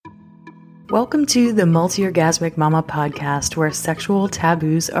Welcome to the Multi-Orgasmic Mama podcast, where sexual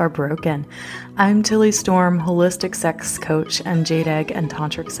taboos are broken. I'm Tilly Storm, holistic sex coach and jade egg and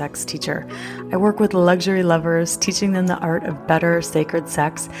tantric sex teacher. I work with luxury lovers, teaching them the art of better sacred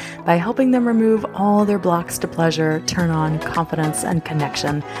sex by helping them remove all their blocks to pleasure, turn on confidence and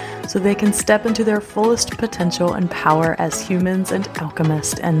connection, so they can step into their fullest potential and power as humans and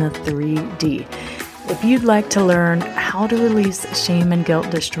alchemists in the 3D. If you'd like to learn how to release shame and guilt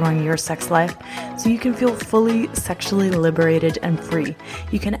destroying your sex life so you can feel fully sexually liberated and free,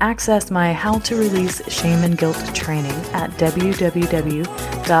 you can access my How to Release Shame and Guilt training at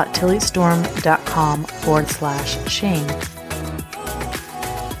www.tillystorm.com/shame.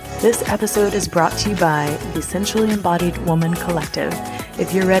 This episode is brought to you by the Sensually Embodied Woman Collective.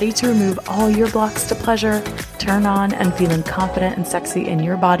 If you're ready to remove all your blocks to pleasure, turn on and feeling confident and sexy in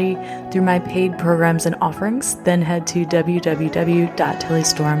your body through my paid programs and offerings, then head to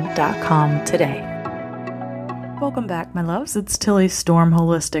www.tillystorm.com today. Welcome back, my loves. It's Tilly Storm,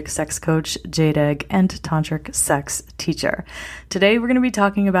 holistic sex coach, jade egg, and tantric sex teacher. Today, we're going to be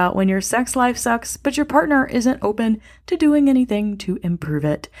talking about when your sex life sucks, but your partner isn't open to doing anything to improve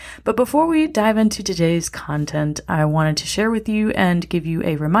it. But before we dive into today's content, I wanted to share with you and give you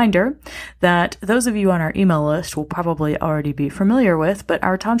a reminder that those of you on our email list will probably already be familiar with, but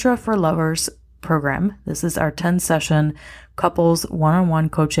our Tantra for Lovers program. This is our 10-session couples one-on-one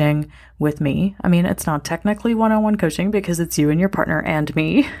coaching with me. I mean, it's not technically one-on-one coaching because it's you and your partner and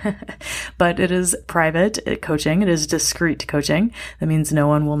me, but it is private coaching. It is discreet coaching. That means no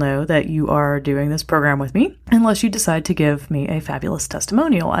one will know that you are doing this program with me unless you decide to give me a fabulous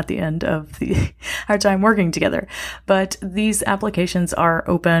testimonial at the end of our time working together. But these applications are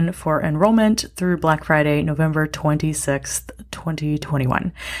open for enrollment through Black Friday, November 26th,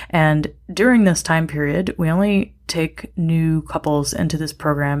 2021. And during this time period, we only take new couples into this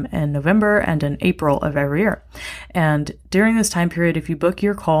program in November and in April of every year. And during this time period, if you book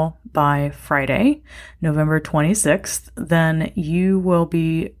your call by Friday, November 26th, then you will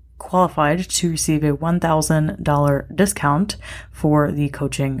be qualified to receive a $1,000 discount for the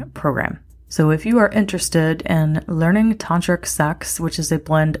coaching program. So if you are interested in learning tantric sex, which is a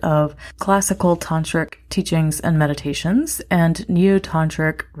blend of classical tantric teachings and meditations and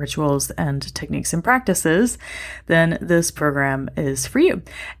neo-tantric rituals and techniques and practices, then this program is for you.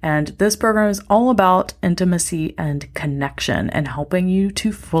 And this program is all about intimacy and connection and helping you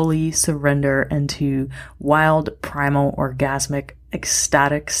to fully surrender into wild, primal, orgasmic,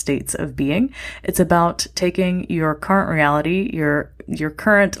 ecstatic states of being. It's about taking your current reality, your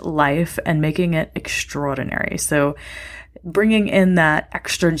current life, and making it extraordinary. So bringing in that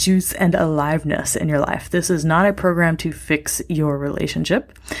extra juice and aliveness in your life. This is not a program to fix your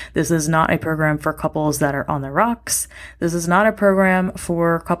relationship. This is not a program for couples that are on the rocks. This is not a program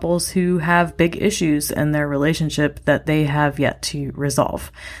for couples who have big issues in their relationship that they have yet to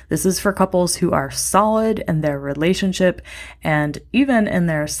resolve. This is for couples who are solid in their relationship and even in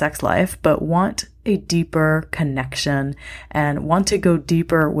their sex life, but want a deeper connection and want to go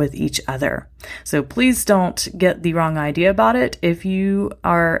deeper with each other. So please don't get the wrong idea about it. If you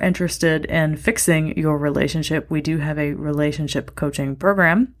are interested in fixing your relationship, we do have a relationship coaching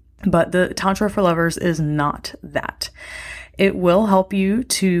program, but the Tantra for Lovers is not that. It will help you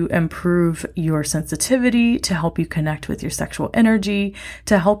to improve your sensitivity, to help you connect with your sexual energy,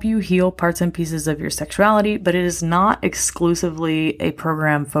 to help you heal parts and pieces of your sexuality, but it is not exclusively a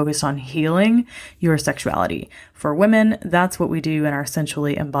program focused on healing your sexuality. For women, that's what we do in our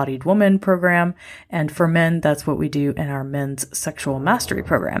Sensually Embodied Woman program. And for men, that's what we do in our Men's Sexual Mastery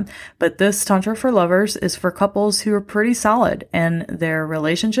program. But this Tantra for Lovers is for couples who are pretty solid in their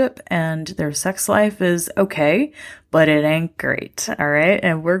relationship and their sex life is okay, but it ain't great. All right.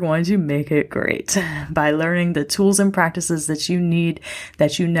 And we're going to make it great by learning the tools and practices that you need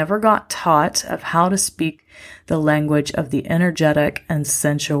that you never got taught of how to speak the language of the energetic and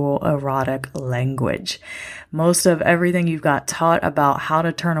sensual erotic language. Most of everything you've got taught about how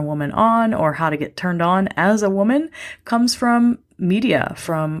to turn a woman on or how to get turned on as a woman comes from media,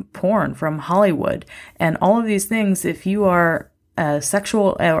 from porn, from Hollywood. And all of these things, if you are a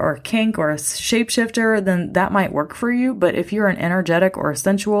sexual or a kink or a shapeshifter, then that might work for you. But if you're an energetic or a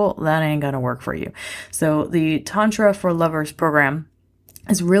sensual, that ain't gonna work for you. So the Tantra for Lovers program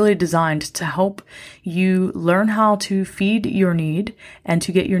is really designed to help you learn how to feed your need and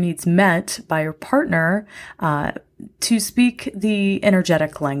to get your needs met by your partner, to speak the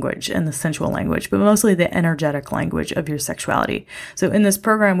energetic language and the sensual language, but mostly the energetic language of your sexuality. So in this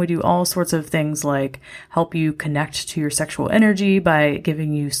program, we do all sorts of things like help you connect to your sexual energy by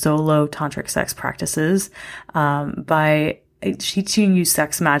giving you solo tantric sex practices, by teaching you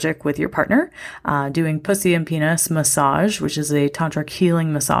sex magic with your partner, doing pussy and penis massage, which is a tantric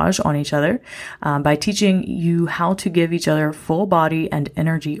healing massage on each other, by teaching you how to give each other full body and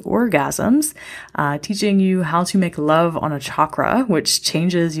energy orgasms, teaching you how to make love on a chakra, which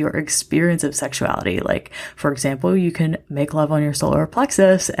changes your experience of sexuality. Like, for example, you can make love on your solar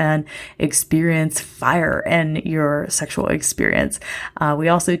plexus and experience fire in your sexual experience. We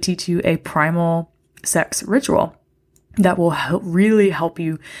also teach you a primal sex ritual that will really help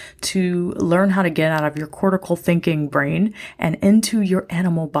you to learn how to get out of your cortical thinking brain and into your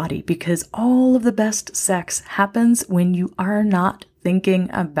animal body, because all of the best sex happens when you are not thinking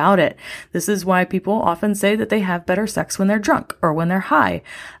about it. This is why people often say that they have better sex when they're drunk or when they're high,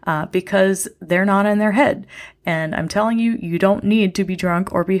 because they're not in their head. And I'm telling you, you don't need to be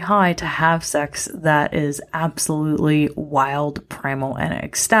drunk or be high to have sex that is absolutely wild, primal, and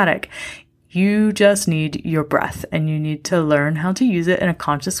ecstatic. You just need your breath, and you need to learn how to use it in a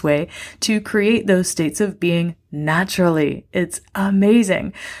conscious way to create those states of being naturally. It's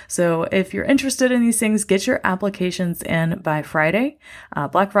amazing. So if you're interested in these things, get your applications in by Friday,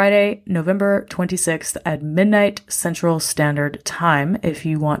 Black Friday, November 26th at midnight Central Standard Time, if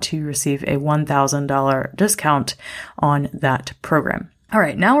you want to receive a $1,000 discount on that program. All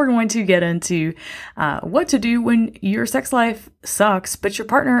right, now we're going to get into what to do when your sex life sucks, but your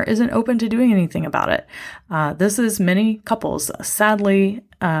partner isn't open to doing anything about it. This is many couples. Sadly,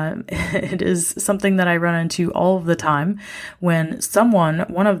 it is something that I run into all of the time when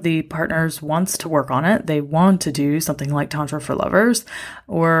one of the partners wants to work on it. They want to do something like Tantra for Lovers,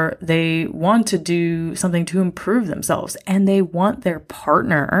 or they want to do something to improve themselves, and they want their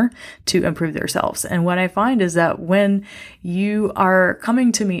partner to improve themselves. And what I find is that when you are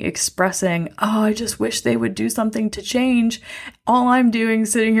coming to me expressing, oh, I just wish they would do something to change, all I'm doing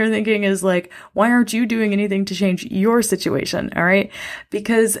sitting here thinking is like, why aren't you doing anything to change your situation? All right.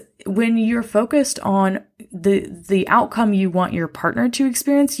 Because when you're focused on the outcome you want your partner to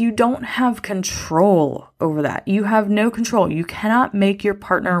experience, you don't have control over that. You have no control. You cannot make your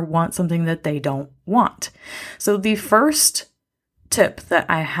partner want something that they don't want. So the first tip that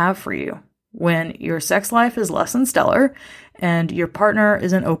I have for you when your sex life is less than stellar and your partner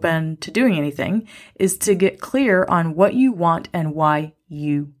isn't open to doing anything is to get clear on what you want and why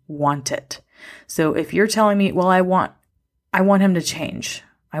you want it. So if you're telling me, well, I want him to change.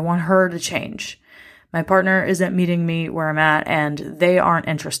 I want her to change. My partner isn't meeting me where I'm at and they aren't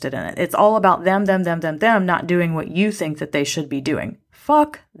interested in it. It's all about them, not doing what you think that they should be doing.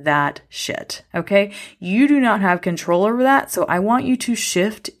 Fuck that shit. Okay? You do not have control over that. So I want you to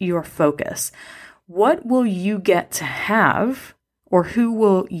shift your focus. What will you get to have, or who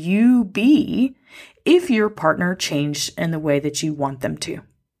will you be if your partner changed in the way that you want them to?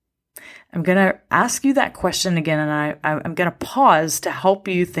 I'm going to ask you that question again, and I'm going to pause to help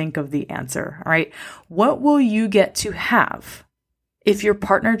you think of the answer. All right. What will you get to have if your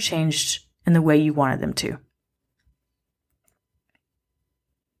partner changed in the way you wanted them to?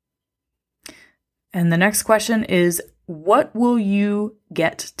 And the next question is, what will you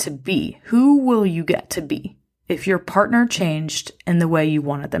get to be? Who will you get to be if your partner changed in the way you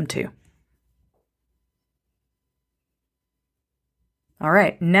wanted them to? All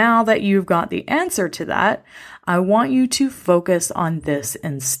right, now that you've got the answer to that, I want you to focus on this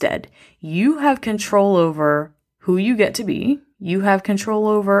instead. You have control over who you get to be. You have control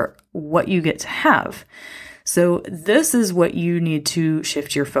over what you get to have. So this is what you need to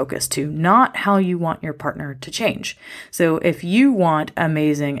shift your focus to, not how you want your partner to change. So if you want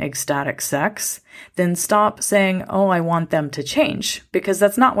amazing ecstatic sex, then stop saying, oh, I want them to change, because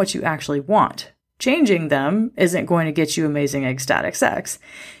that's not what you actually want. Changing them isn't going to get you amazing ecstatic sex.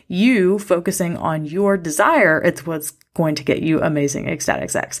 You focusing on your desire, it's what's going to get you amazing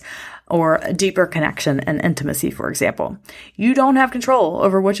ecstatic sex, or a deeper connection and intimacy, for example. You don't have control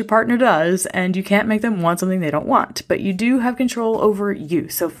over what your partner does, and you can't make them want something they don't want, but you do have control over you.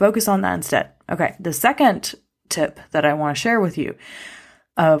 So focus on that instead. Okay, the second tip that I want to share with you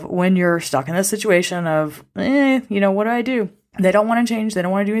of when you're stuck in this situation of, what do I do? They don't want to change. They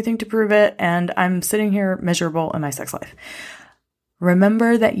don't want to do anything to prove it. And I'm sitting here miserable in my sex life.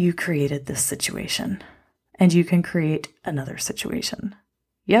 Remember that you created this situation, and you can create another situation.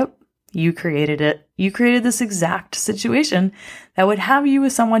 Yep, you created it. You created this exact situation that would have you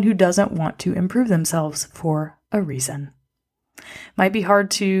with someone who doesn't want to improve themselves for a reason. Might be hard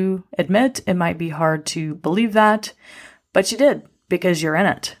to admit. It might be hard to believe that, but you did, because you're in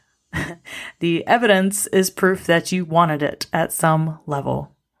it. The evidence is proof that you wanted it at some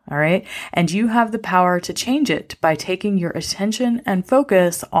level. All right. And you have the power to change it by taking your attention and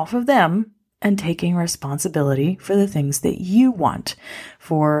focus off of them and taking responsibility for the things that you want,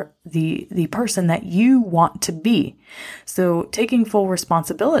 for the person that you want to be. So taking full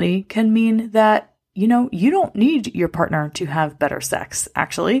responsibility can mean that, you don't need your partner to have better sex.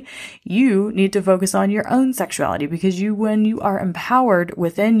 Actually, you need to focus on your own sexuality, because when you are empowered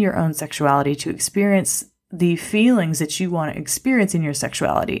within your own sexuality to experience the feelings that you want to experience in your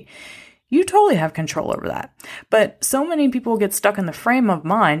sexuality, you totally have control over that. But so many people get stuck in the frame of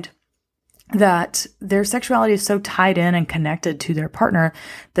mind that their sexuality is so tied in and connected to their partner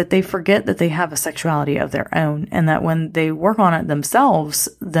that they forget that they have a sexuality of their own, and that when they work on it themselves,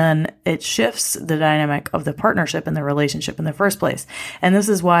 then it shifts the dynamic of the partnership and the relationship in the first place. And this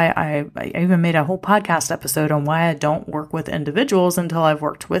is why I even made a whole podcast episode on why I don't work with individuals until I've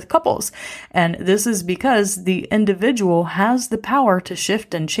worked with couples. And this is because the individual has the power to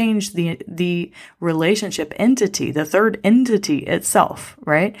shift and change the relationship entity, the third entity itself,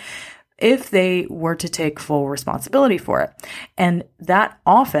 right? If they were to take full responsibility for it. And that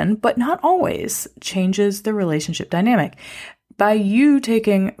often, but not always, changes the relationship dynamic. By you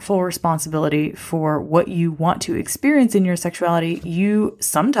taking full responsibility for what you want to experience in your sexuality, you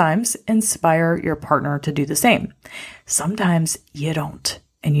sometimes inspire your partner to do the same. Sometimes you don't.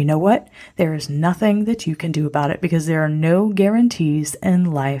 And you know what? There is nothing that you can do about it, because there are no guarantees in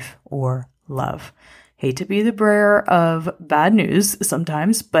life or love. Hate to be the bearer of bad news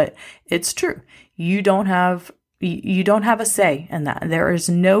sometimes, but it's true. You don't have a say in that. There is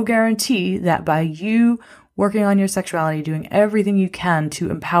no guarantee that by you working on your sexuality, doing everything you can to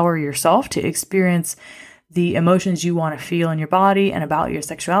empower yourself to experience the emotions you want to feel in your body and about your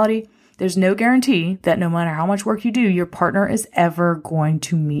sexuality, there's no guarantee that no matter how much work you do, your partner is ever going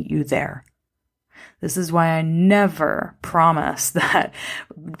to meet you there. This is why I never promise that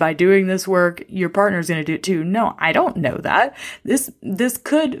by doing this work, your partner is going to do it too. No, I don't know that. This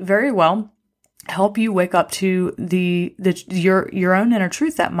could very well help you wake up to your own inner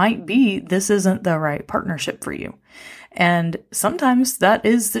truth that might be this isn't the right partnership for you. And sometimes that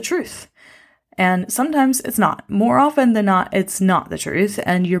is the truth. And sometimes it's not. More often than not, it's not the truth.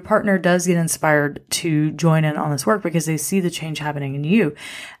 And your partner does get inspired to join in on this work because they see the change happening in you.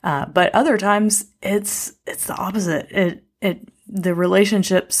 But other times it's the opposite. The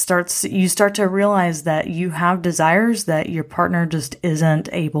relationship you start to realize that you have desires that your partner just isn't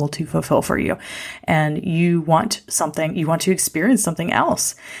able to fulfill for you. And you want to experience something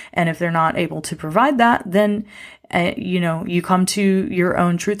else. And if they're not able to provide that, then you come to your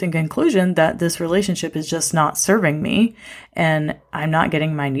own truth and conclusion that this relationship is just not serving me and I'm not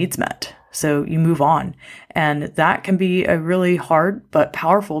getting my needs met. So you move on. And that can be a really hard but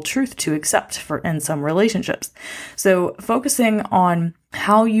powerful truth to accept in some relationships. So focusing on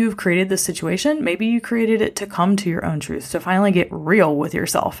how you've created this situation, maybe you created it to come to your own truth, to finally get real with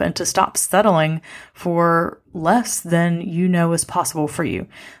yourself and to stop settling for less than you know is possible for you.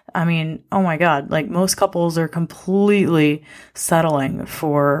 I mean, oh my God, like most couples are completely settling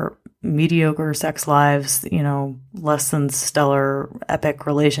for mediocre sex lives, less than stellar epic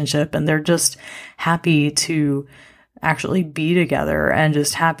relationship. And they're just happy to actually be together and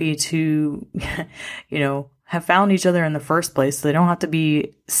just happy to, have found each other in the first place. They don't have to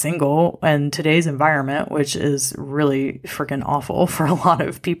be single in today's environment, which is really freaking awful for a lot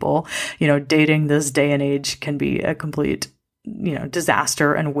of people. Dating this day and age can be a complete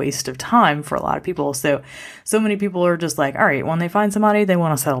disaster and waste of time for a lot of people. So many people are just like, all right, when they find somebody, they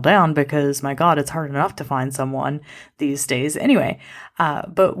want to settle down because my God, it's hard enough to find someone these days anyway.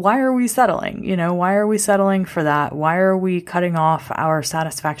 But why are we settling? Why are we settling for that? Why are we cutting off our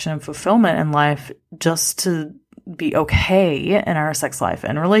satisfaction and fulfillment in life just to be okay in our sex life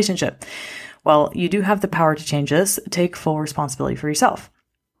and relationship? Well, you do have the power to change this. Take full responsibility for yourself.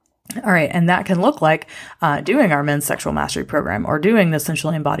 All right. And that can look like doing our men's sexual mastery program or doing the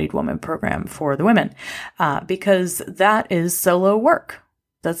Essentially Embodied Woman program for the women, because that is solo work.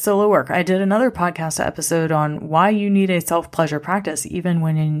 That's solo work. I did another podcast episode on why you need a self-pleasure practice even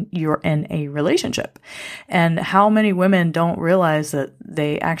when you're in a relationship, and how many women don't realize that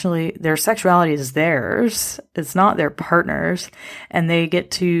their sexuality is theirs. It's not their partner's, and they get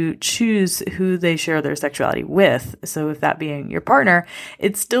to choose who they share their sexuality with. So if that being your partner,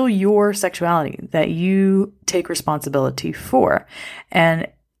 it's still your sexuality that you take responsibility for. And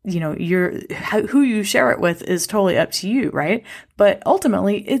who you share it with is totally up to you, right? But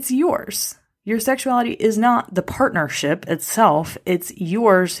ultimately, it's yours. Your sexuality is not the partnership itself. It's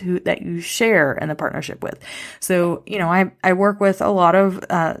yours that you share in the partnership with. So, I work with a lot of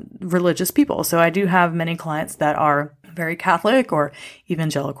religious people. So I do have many clients that are very Catholic or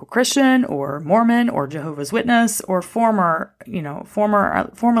evangelical Christian or Mormon or Jehovah's Witness or formerly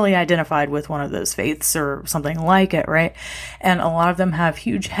identified with one of those faiths or something like it, right? And a lot of them have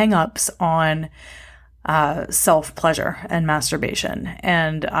huge hangups on self-pleasure and masturbation.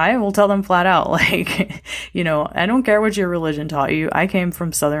 And I will tell them flat out, like, I don't care what your religion taught you. I came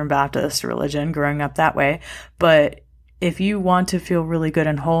from Southern Baptist religion growing up that way, but if you want to feel really good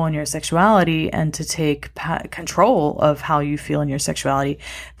and whole in your sexuality and to take control of how you feel in your sexuality,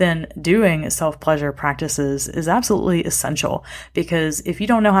 then doing self-pleasure practices is absolutely essential. Because if you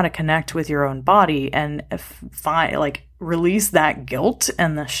don't know how to connect with your own body and release that guilt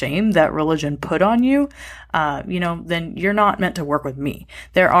and the shame that religion put on you, then you're not meant to work with me.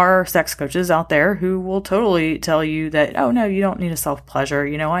 There are sex coaches out there who will totally tell you that, oh no, you don't need a self-pleasure.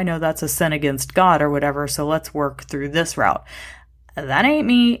 I know that's a sin against God or whatever, so let's work through this route. That ain't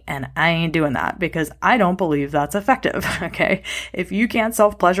me, and I ain't doing that because I don't believe that's effective, okay? If you can't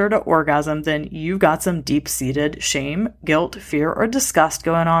self-pleasure to orgasm, then you've got some deep-seated shame, guilt, fear, or disgust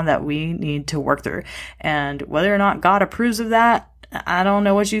going on that we need to work through. And whether or not God approves of that, I don't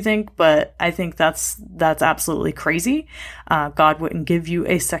know what you think, but I think that's absolutely crazy. God wouldn't give you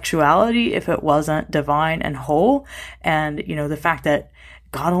a sexuality if it wasn't divine and whole. And, the fact that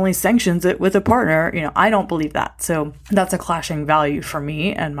God only sanctions it with a partner, I don't believe that. So that's a clashing value for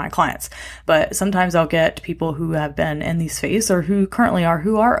me and my clients. But sometimes I'll get people who have been in these phases or who currently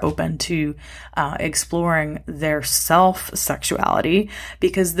are open to exploring their self-sexuality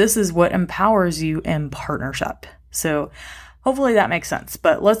because this is what empowers you in partnership. So hopefully that makes sense,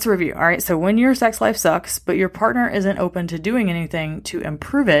 but let's review. All right. So when your sex life sucks, but your partner isn't open to doing anything to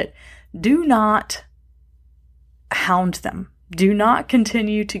improve it, do not hound them. Do not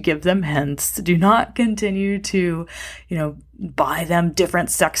continue to give them hints. Do not continue to, buy them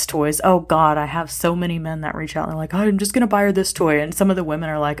different sex toys. Oh God, I have so many men that reach out and they're like, oh, I'm just going to buy her this toy. And some of the women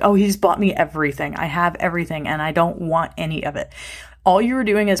are like, oh, he's bought me everything. I have everything and I don't want any of it. All you're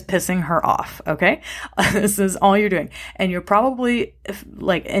doing is pissing her off, okay? This is all you're doing. And you're probably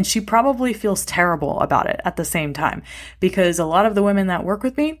and she probably feels terrible about it at the same time because a lot of the women that work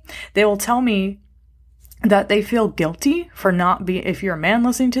with me, they will tell me that they feel guilty for if you're a man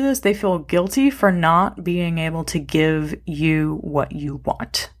listening to this, they feel guilty for not being able to give you what you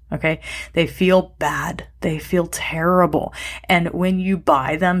want. Okay. They feel bad. They feel terrible. And when you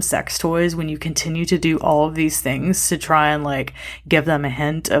buy them sex toys, when you continue to do all of these things to try and give them a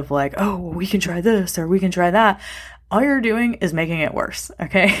hint of oh, well, we can try this or we can try that, all you're doing is making it worse,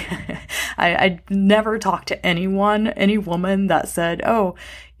 okay? I never talked to any woman that said, oh,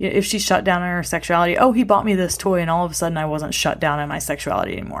 if she shut down on her sexuality, oh, he bought me this toy and all of a sudden I wasn't shut down on my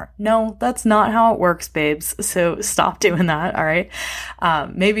sexuality anymore. No, that's not how it works, babes. So stop doing that, all right?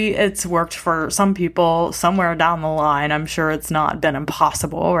 Maybe it's worked for some people somewhere down the line. I'm sure it's not been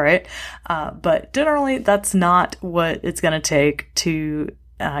impossible, right? But generally, that's not what it's going to take to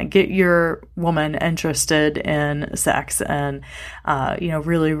get your woman interested in sex and,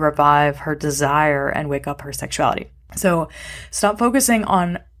 really revive her desire and wake up her sexuality. So stop focusing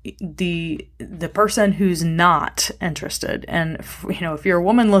on the person who's not interested. And, if you're a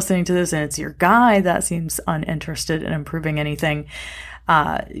woman listening to this and it's your guy that seems uninterested in improving anything,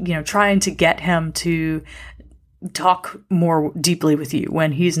 trying to get him to talk more deeply with you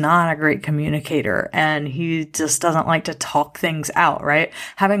when he's not a great communicator and he just doesn't like to talk things out, right?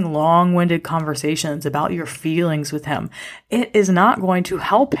 Having long-winded conversations about your feelings with him, it is not going to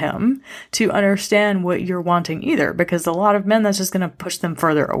help him to understand what you're wanting either, because a lot of men, that's just going to push them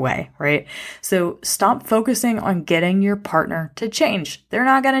further away, right? So stop focusing on getting your partner to change. They're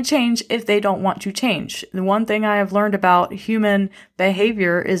not going to change if they don't want to change. The one thing I have learned about human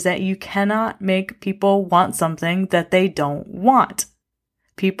behavior is that you cannot make people want something that they don't want.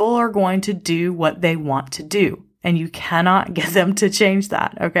 People are going to do what they want to do, and you cannot get them to change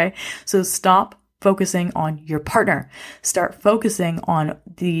that, okay? So stop focusing on your partner. Start focusing on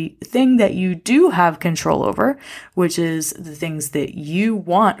the thing that you do have control over, which is the things that you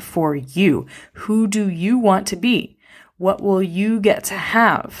want for you. Who do you want to be? What will you get to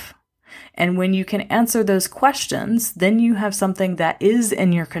have? And when you can answer those questions, then you have something that is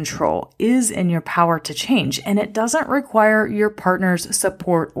in your control, is in your power to change, and it doesn't require your partner's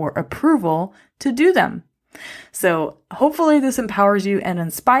support or approval to do them. So hopefully this empowers you and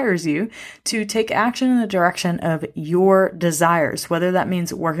inspires you to take action in the direction of your desires, whether that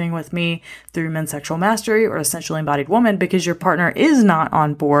means working with me through Men's Sexual Mastery or Essentially Embodied Woman because your partner is not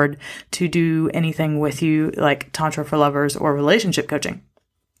on board to do anything with you like Tantra for Lovers or relationship coaching.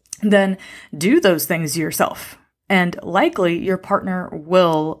 Then do those things yourself. And likely your partner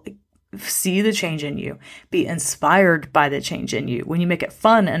will see the change in you, be inspired by the change in you. When you make it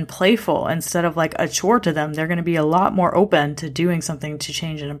fun and playful instead of like a chore to them, they're going to be a lot more open to doing something to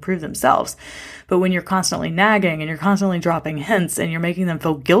change and improve themselves. But when you're constantly nagging and you're constantly dropping hints and you're making them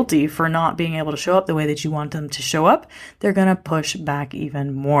feel guilty for not being able to show up the way that you want them to show up, they're going to push back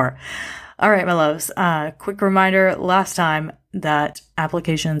even more. All right, my loves, quick reminder last time that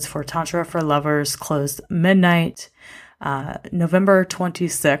applications for Tantra for Lovers closed midnight. November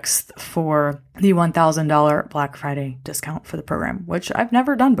 26th for the $1,000 Black Friday discount for the program, which I've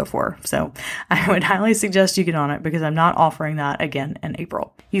never done before. So I would highly suggest you get on it because I'm not offering that again in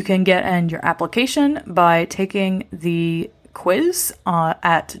April. You can get in your application by taking the quiz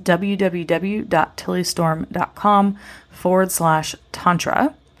at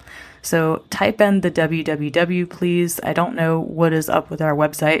www.tillystorm.com/tantra. So type in the www, please. I don't know what is up with our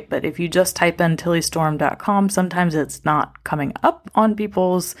website, but if you just type in tillystorm.com, sometimes it's not coming up on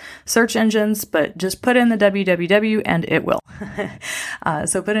people's search engines, but just put in the www and it will.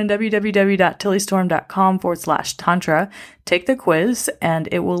 So put in www.tillystorm.com/tantra, take the quiz, and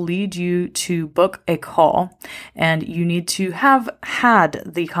it will lead you to book a call. And you need to have had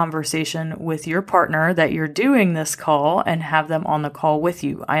the conversation with your partner that you're doing this call and have them on the call with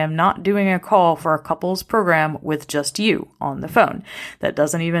you. I am not doing a call for a couples program with just you on the phone. That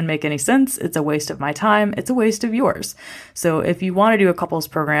doesn't even make any sense. It's a waste of my time. It's a waste of yours. So if you want to do a couples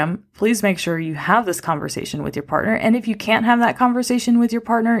program, please make sure you have this conversation with your partner. And if you can't have that conversation with your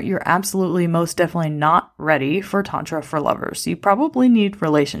partner, you're absolutely most definitely not ready for Tantra for Lovers. You probably need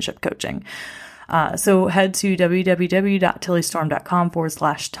relationship coaching. So head to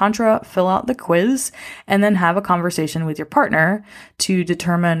www.tillystorm.com/tantra, fill out the quiz, and then have a conversation with your partner to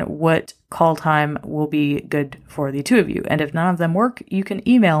determine what call time will be good for the two of you. And if none of them work, you can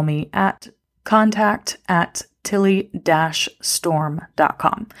email me at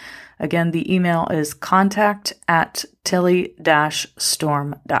contact@tilly-storm.com. Again, the email is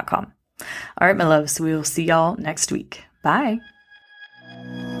contact@tilly-storm.com. All right, my loves, we will see y'all next week. Bye.